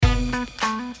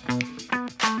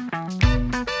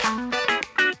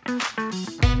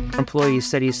Employees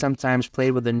said he sometimes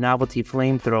played with a novelty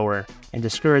flamethrower and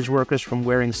discouraged workers from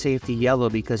wearing safety yellow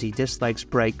because he dislikes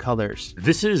bright colors.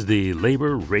 This is the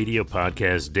Labor Radio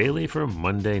Podcast Daily for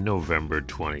Monday, November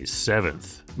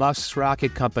 27th. Musk's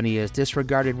rocket company has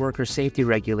disregarded worker safety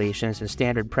regulations and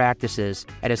standard practices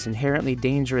at its inherently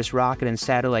dangerous rocket and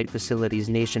satellite facilities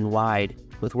nationwide,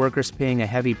 with workers paying a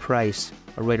heavy price,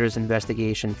 a Reuters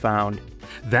investigation found.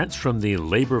 That's from the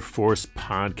Labor Force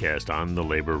podcast on the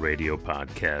Labor Radio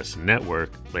Podcast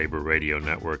Network,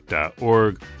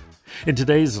 laborradionetwork.org. In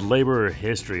today's labor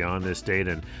history, on this date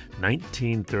in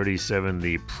 1937,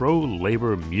 the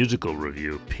pro-labor musical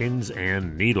revue Pins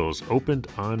and Needles opened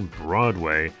on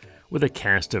Broadway with a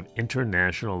cast of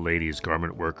International Ladies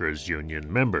Garment Workers Union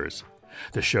members.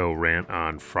 The show ran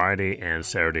on Friday and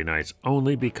Saturday nights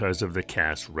only because of the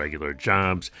cast's regular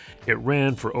jobs. It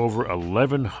ran for over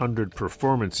 1,100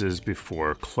 performances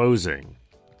before closing.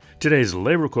 Today's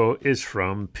labor quote is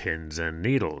from Pins and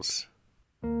Needles.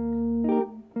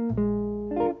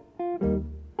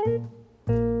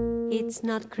 It's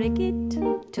not cricket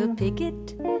to pick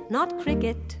it, not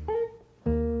cricket.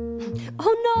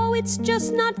 Oh no, it's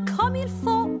just not comme il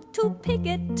faut to pick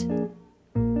it.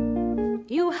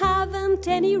 You haven't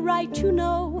any right to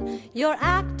know, you're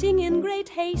acting in great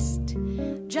haste.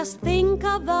 Just think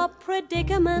of the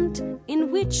predicament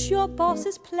in which your boss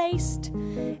is placed.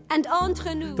 And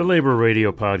entre nous... The Labor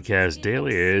Radio Podcast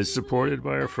Daily is supported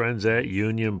by our friends at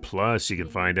Union Plus. You can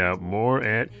find out more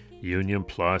at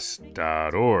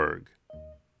unionplus.org.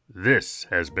 This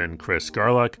has been Chris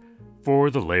Garlock for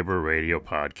the Labor Radio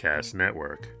Podcast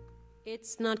Network.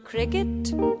 It's not cricket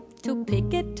to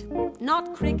pick it,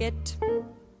 not cricket.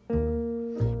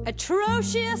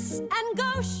 Atrocious and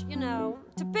gauche,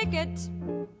 to pick it.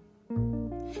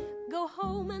 Go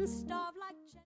home and starve like